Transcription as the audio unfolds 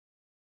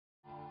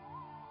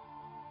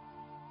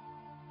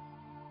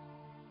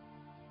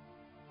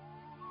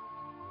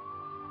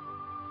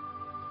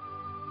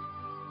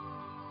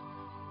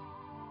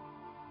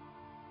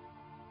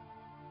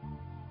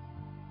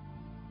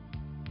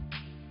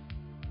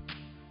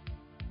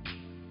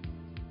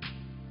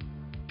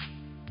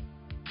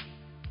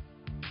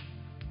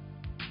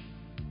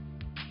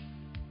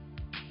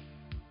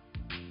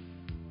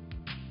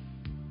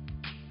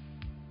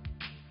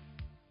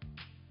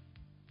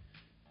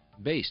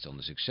Based on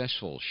the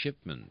successful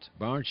shipment,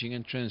 barging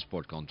and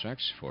transport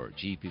contracts for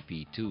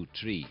GPP-2,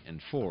 3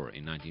 and 4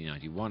 in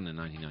 1991 and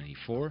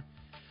 1994,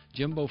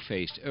 Jumbo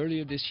faced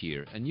earlier this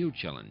year a new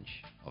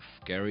challenge of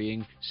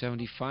carrying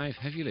 75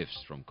 heavy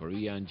lifts from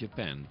Korea and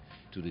Japan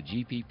to the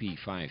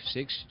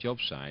GPP-⅚ job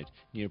site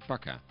near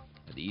Paca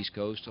at the east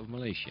coast of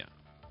Malaysia.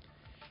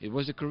 It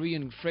was the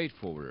Korean freight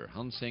forwarder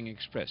Hanseng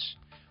Express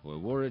who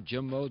awarded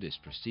Jumbo this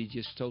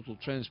prestigious total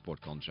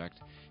transport contract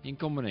in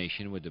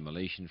combination with the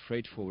Malaysian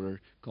freight forwarder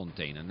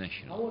Container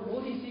National. Our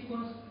loading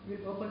sequence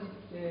with opposite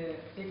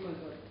sequence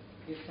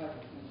is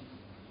started.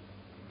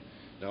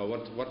 Now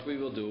what we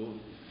will do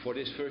for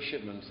this first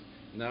shipment,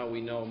 now we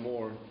know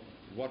more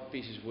what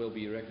pieces will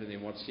be erected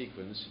in what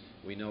sequence.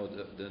 We know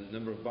the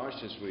number of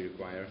barges we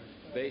require.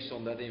 Based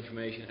on that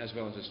information as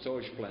well as the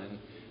storage plan,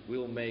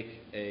 we'll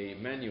make a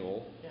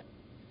manual.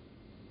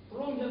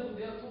 From here to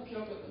there 2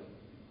 kilometers.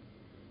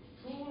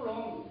 Too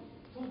long,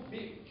 too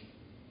big.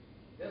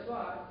 That's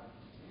why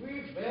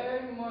we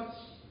very much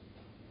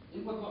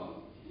important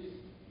is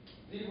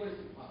delivery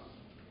part.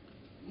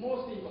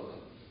 Most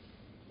important.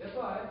 That's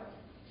why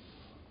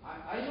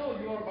I know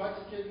your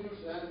budget schedules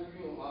and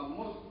you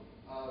most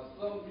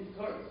some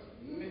difficulties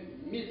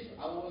meet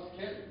our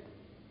schedule.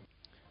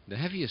 The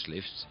heaviest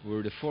lifts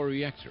were the 4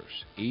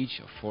 reactors, each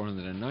of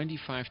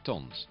 495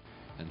 tons,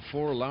 and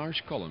 4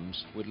 large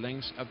columns with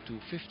lengths up to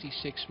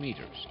 56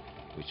 meters,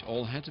 which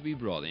all had to be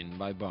brought in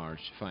by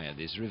barge via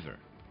this river.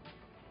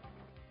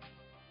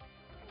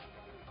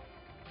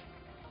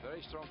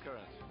 Very strong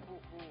current.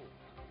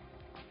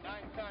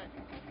 9 times,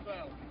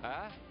 12.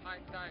 Huh? 9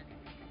 times.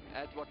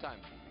 At what time?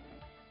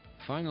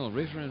 Final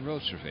river and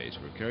road surveys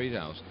were carried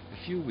out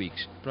a few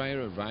weeks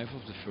prior arrival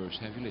of the first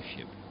heavy lift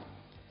ship.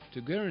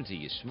 To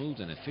guarantee a smooth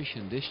and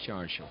efficient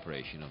discharge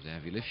operation of the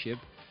heavy lift ship,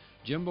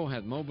 Jumbo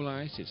had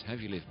mobilized its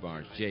heavy lift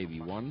barge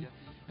JB1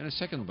 and a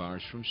second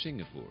barge from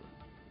Singapore.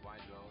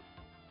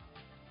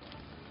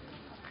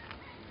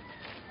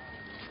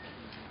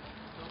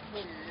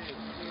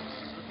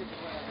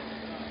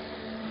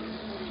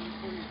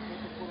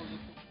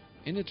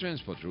 In the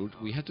transport route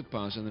we had to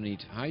pass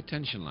underneath high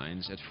tension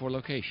lines at 4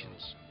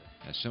 locations.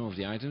 As some of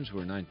the items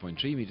were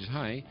 9.3 meters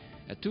high,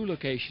 at 2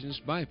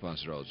 locations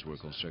bypass roads were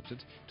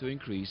constructed to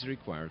increase the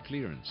required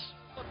clearance.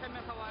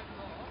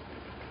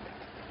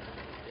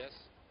 Yes.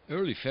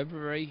 Early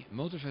February,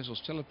 motor vessel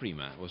Stella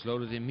Prima was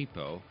loaded in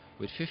Mipo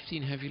with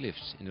 15 heavy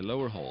lifts in the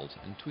lower hold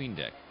and tween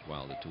deck,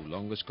 while the 2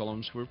 longest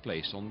columns were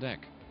placed on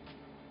deck.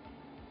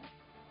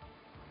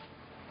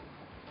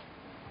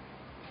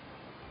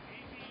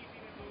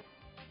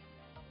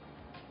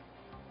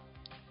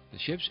 The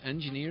ship's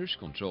engineers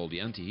controlled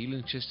the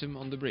anti-heeling system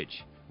on the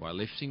bridge while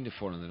lifting the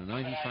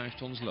 495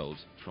 tons load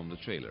from the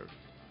trailer.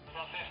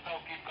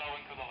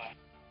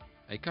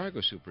 A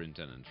cargo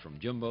superintendent from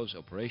Jumbo's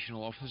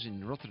operational office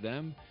in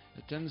Rotterdam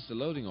attends the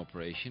loading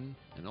operation,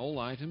 and all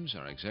items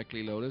are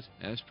exactly loaded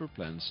as per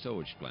planned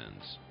stowage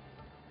plans.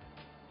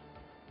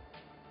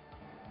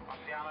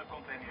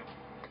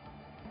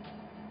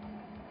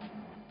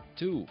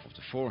 Two of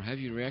the 4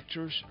 heavy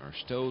reactors are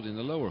stowed in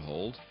the lower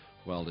hold,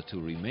 while the 2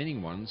 remaining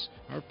ones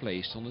are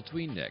placed on the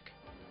tween deck.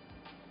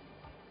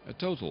 A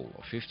total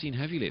of 15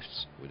 heavy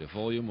lifts with a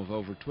volume of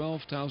over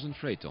 12,000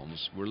 freight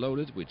tons were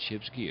loaded with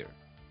ship's gear.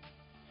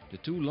 The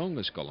 2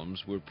 longest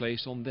columns were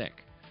placed on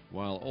deck,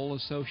 while all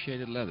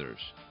associated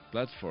ladders,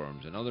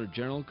 platforms and other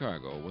general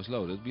cargo was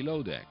loaded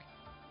below deck.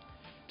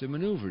 To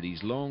maneuver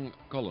these long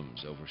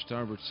columns over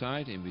starboard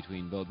side in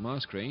between both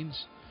mast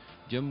cranes,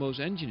 Jumbo's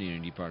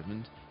engineering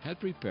department had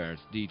prepared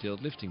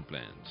detailed lifting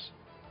plans.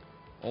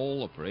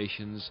 All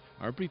operations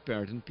are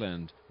prepared and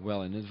planned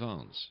well in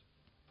advance.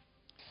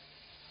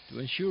 To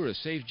ensure a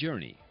safe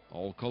journey,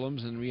 all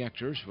columns and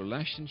reactors were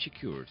lashed and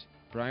secured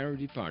prior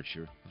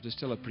departure of the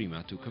Stella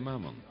Prima to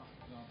Kemaman.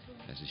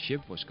 As the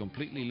ship was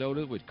completely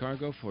loaded with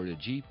cargo for the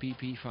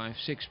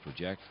GPP-⅚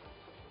 project,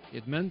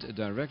 it meant a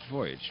direct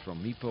voyage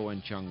from Mipo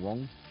and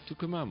Changwon to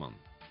Kemaman.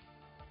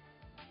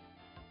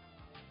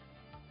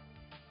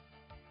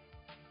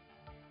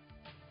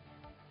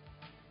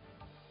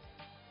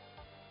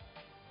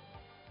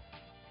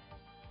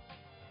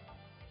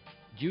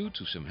 Due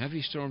to some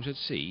heavy storms at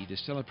sea, the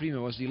Stella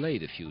Prima was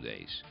delayed a few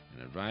days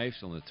and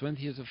arrived on the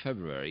 20th of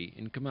February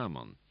in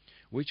Kemaman,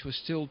 which was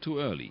still too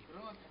early,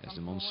 as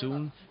the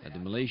monsoon at the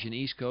Malaysian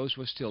east coast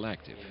was still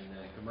active.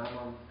 In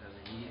Kemaman,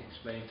 and he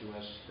explained to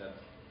us that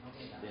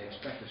they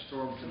expect a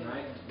storm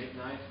tonight,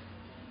 midnight,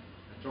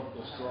 a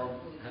tropical storm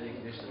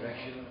heading this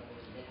direction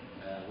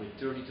with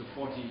 30 to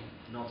 40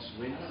 knots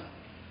wind.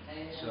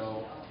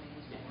 So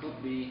it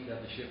could be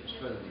that the ship is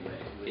further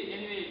delayed.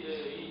 Anyway,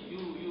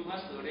 you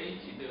must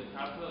arrange the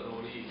proper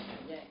rolling.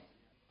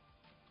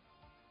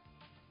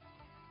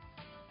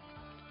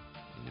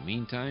 In the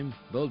meantime,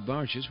 both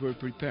barges were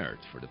prepared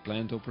for the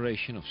planned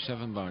operation of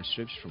 7 barge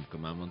trips from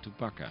Kemaman to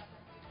Paca.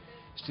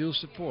 Steel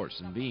supports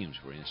and beams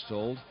were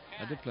installed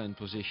at the planned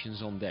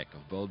positions on deck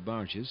of both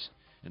barges,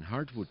 and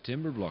hardwood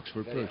timber blocks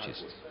were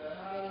purchased.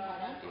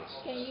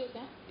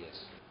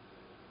 Yes.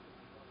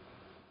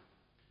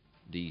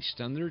 The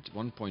standard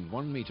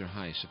 1.1 meter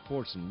high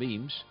supports and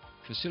beams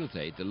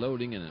facilitate the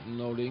loading and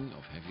unloading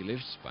of heavy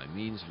lifts by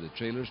means of the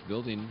trailer's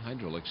built-in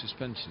hydraulic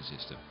suspension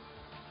system.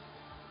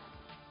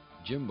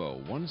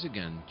 Jumbo once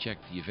again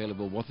checked the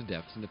available water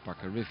depth in the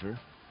Pakka River,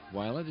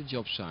 while at the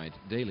job site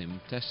Dalim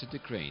tested the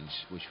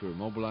cranes which were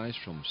mobilized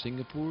from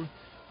Singapore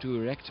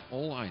to erect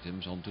all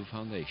items onto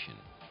foundation.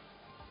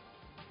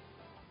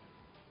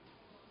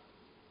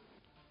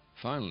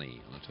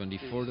 Finally, on the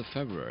 24th of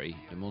February,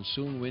 the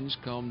monsoon winds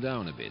calmed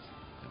down a bit,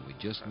 and we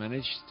just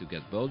managed to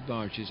get both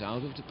barges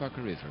out of the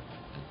Pakka River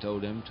and tow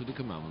them to the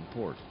Kemaman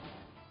port.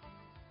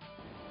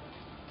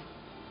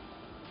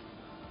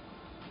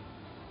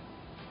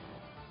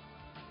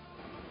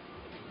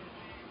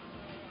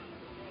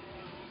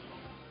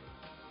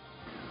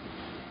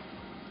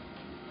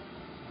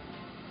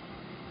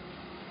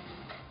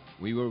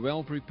 We were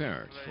well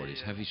prepared for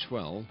this heavy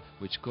swell,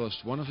 which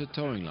caused one of the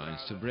towing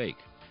lines to break,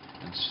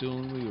 and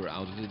soon we were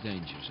out of the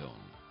danger zone.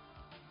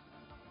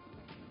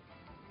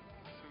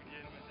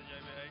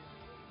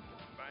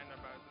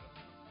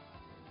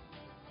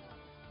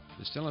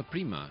 The Stella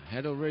Prima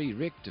had already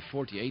rigged the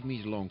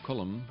 48-meter-long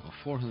column of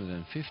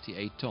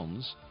 458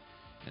 tons,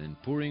 and in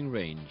pouring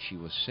rain she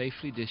was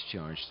safely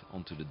discharged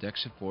onto the deck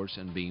supports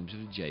and beams of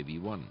the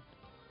JB-1.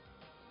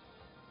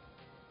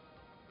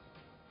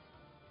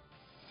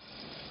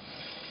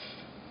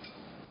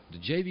 The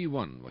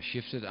JB-1 was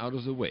shifted out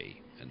of the way,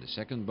 and the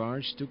second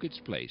barge took its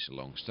place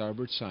along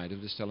starboard side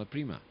of the Stella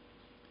Prima.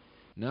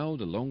 Now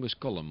the longest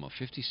column of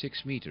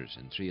 56 meters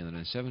and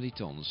 370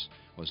 tons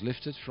was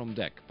lifted from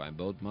deck by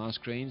both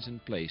mast cranes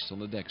and placed on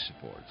the deck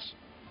supports.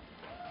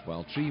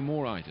 While 3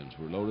 more items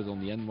were loaded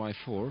on the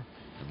NY4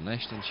 and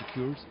lashed and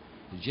secured,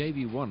 the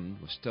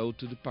JB-1 was towed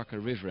to the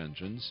Pakka River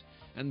entrance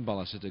and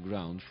ballasted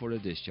aground for a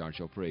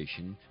discharge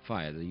operation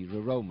via the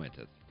RoRo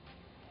method.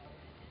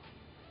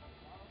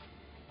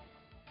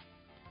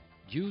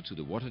 Due to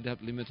the water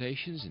depth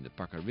limitations in the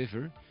Pakka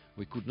River,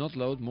 we could not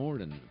load more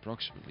than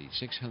approximately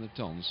 600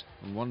 tons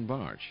on one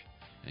barge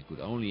and could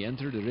only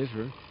enter the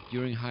river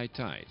during high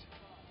tide.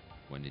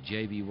 When the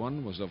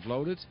JB-1 was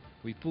offloaded,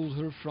 we pulled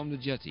her from the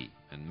jetty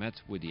and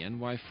met with the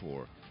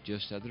NY4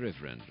 just at the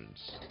river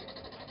entrance.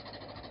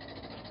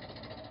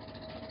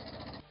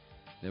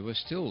 There was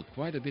still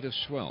quite a bit of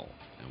swell,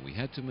 and we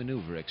had to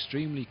maneuver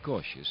extremely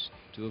cautious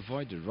to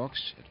avoid the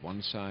rocks at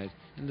one side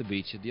and the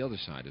beach at the other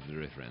side of the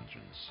river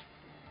entrance.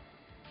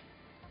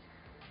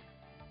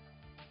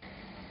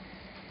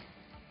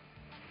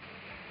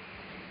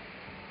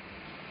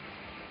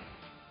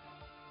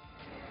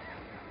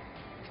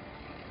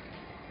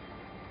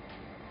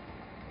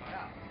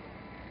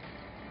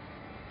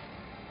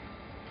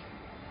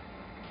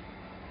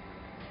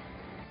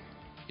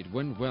 It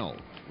went well,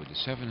 with the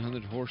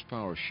 700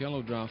 horsepower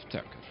shallow draft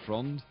tug at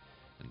front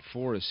and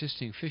 4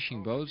 assisting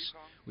fishing boats.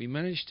 We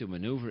managed to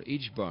maneuver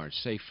each barge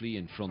safely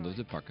in front of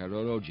the Pakka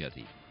RoRo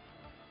jetty.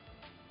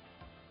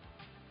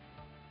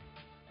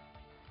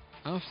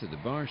 After the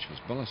barge was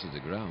ballasted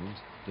aground,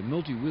 the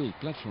multi-wheeled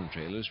platform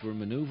trailers were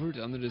maneuvered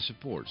under the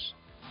supports,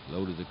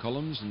 loaded the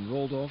columns and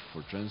rolled off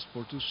for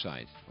transport to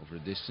site over a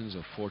distance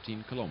of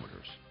 14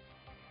 kilometers.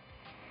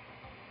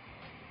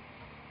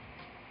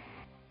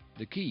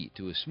 The key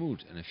to a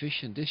smooth and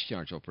efficient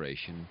discharge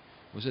operation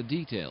was a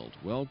detailed,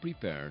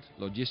 well-prepared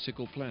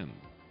logistical plan.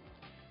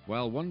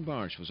 While one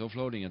barge was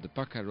offloading at the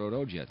Pakka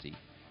RoRo jetty,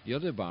 the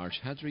other barge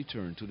had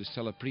returned to the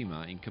Stella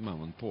Prima in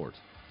Kemaman port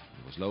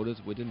and was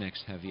loaded with the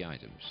next heavy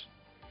items.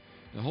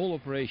 The whole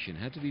operation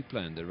had to be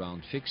planned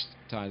around fixed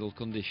tidal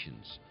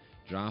conditions,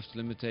 draft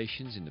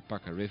limitations in the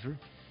Pakka River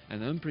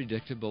and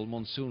unpredictable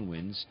monsoon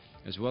winds,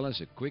 as well as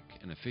a quick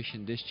and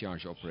efficient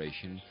discharge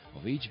operation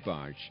of each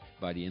barge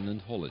by the inland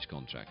haulage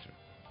contractor.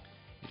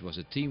 It was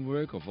a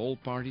teamwork of all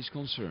parties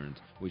concerned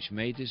which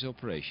made this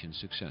operation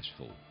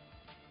successful.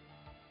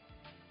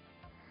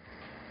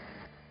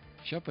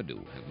 Shipment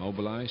had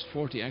mobilized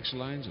 40 axle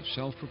lines of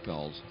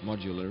self-propelled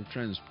modular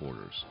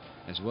transporters,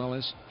 as well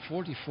as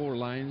 44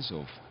 lines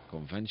of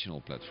conventional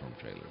platform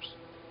trailers.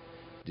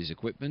 This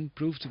equipment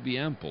proved to be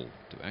ample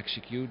to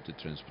execute the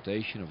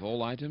transportation of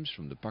all items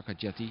from the Pakka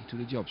jetty to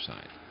the job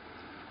site.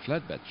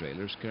 Flatbed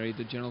trailers carried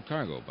the general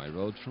cargo by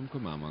road from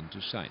Kemaman to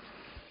site.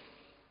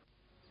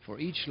 For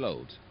each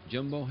load,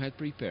 Jumbo had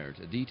prepared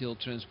a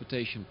detailed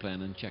transportation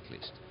plan and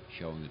checklist,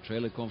 showing the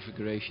trailer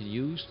configuration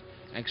used,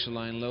 axle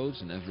line loads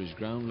and average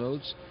ground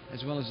loads,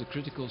 as well as the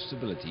critical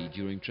stability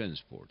during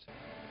transport.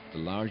 The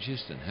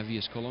largest and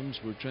heaviest columns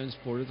were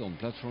transported on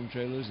platform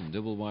trailers in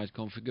double-wide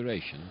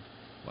configuration,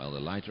 while the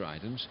lighter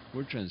items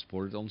were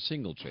transported on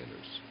single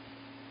trailers.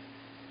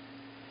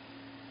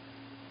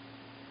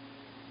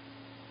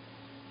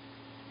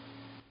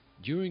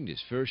 During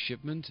this first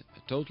shipment,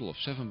 a total of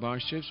 7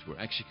 barge trips were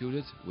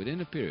executed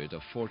within a period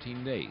of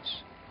 14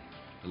 days.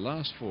 The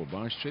last 4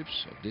 barge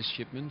trips of this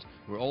shipment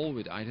were all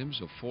with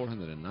items of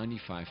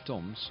 495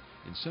 tons,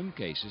 in some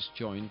cases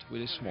joined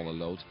with a smaller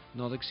load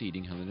not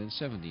exceeding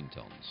 117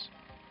 tons.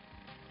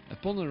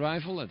 Upon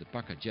arrival at the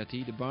Pakka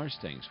jetty, the barge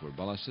tanks were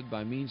ballasted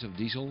by means of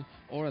diesel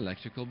or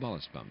electrical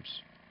ballast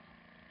pumps.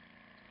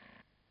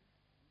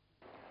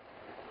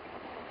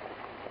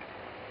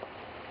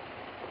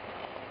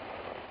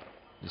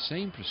 The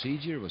same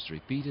procedure was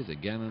repeated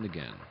again and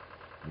again.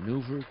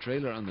 Maneuver,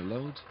 trailer under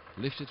load,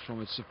 lifted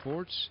from its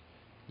supports,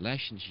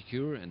 lash and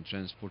secure and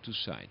transport to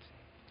site.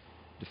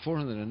 The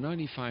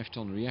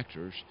 495-ton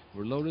reactors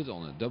were loaded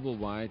on a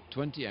double-wide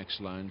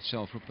 20-axle-line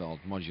self-propelled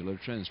modular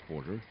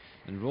transporter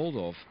and rolled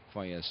off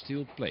via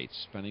steel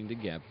plates spanning the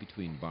gap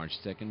between barge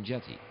deck and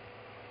jetty.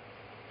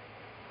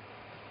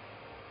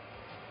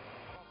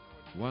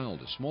 While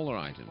the smaller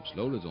items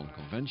loaded on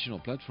conventional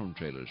platform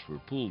trailers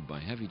were pulled by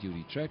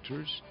heavy-duty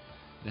tractors,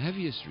 the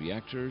heaviest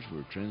reactors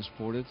were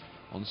transported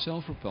on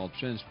self-propelled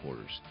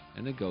transporters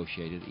and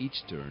negotiated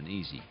each turn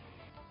easy.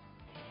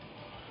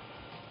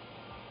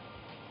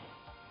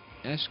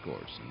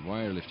 Escorts and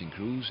wire lifting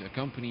crews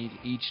accompanied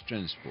each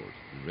transport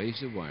and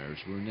raised the wires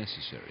where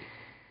necessary.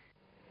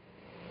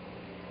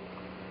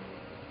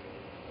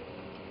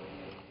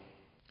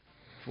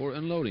 For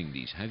unloading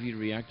these heavy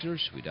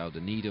reactors without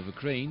the need of a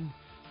crane,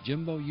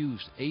 Jumbo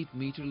used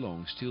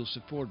 8-meter-long steel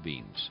support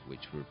beams,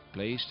 which were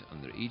placed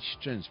under each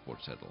transport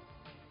saddle.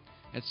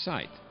 At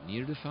site,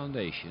 near the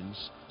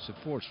foundations,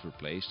 supports were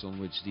placed on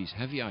which these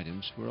heavy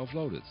items were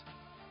offloaded,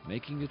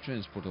 making the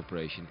transport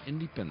operation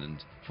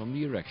independent from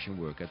the erection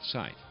work at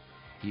site,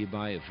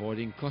 hereby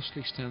avoiding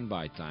costly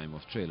standby time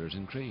of trailers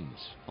and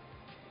cranes.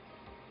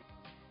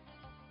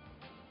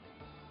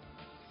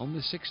 On the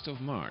 6th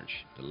of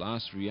March, the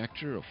last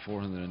reactor of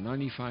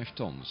 495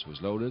 tons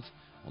was loaded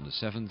on the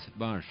 7th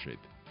barge trip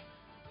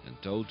and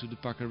towed to the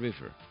Paca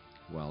River,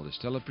 while the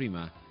Stella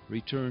Prima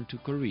returned to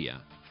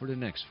Korea for the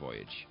next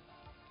voyage.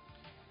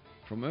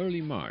 From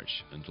early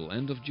March until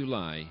end of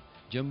July,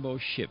 Jumbo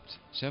shipped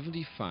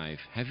 75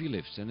 heavy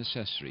lifts and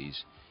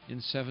accessories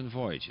in 7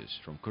 voyages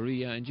from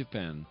Korea and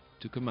Japan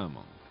to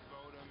Kamamon.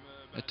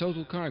 A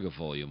total cargo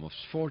volume of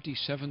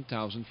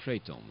 47,000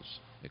 freight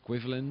tons,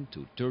 equivalent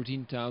to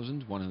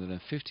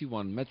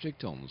 13,151 metric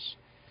tons,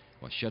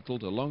 was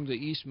shuttled along the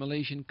East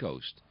Malaysian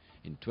coast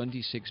in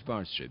 26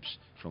 barge trips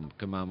from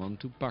Kamamon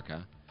to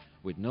Paca,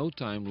 with no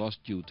time lost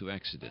due to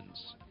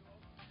accidents.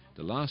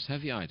 The last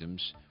heavy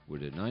items were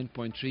the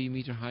 9.3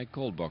 meter high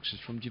cold boxes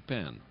from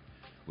Japan,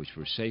 which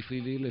were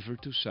safely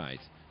delivered to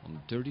site on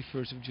the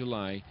 31st of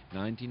July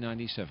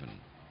 1997,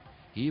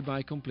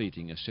 hereby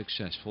completing a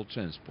successful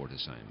transport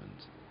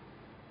assignment.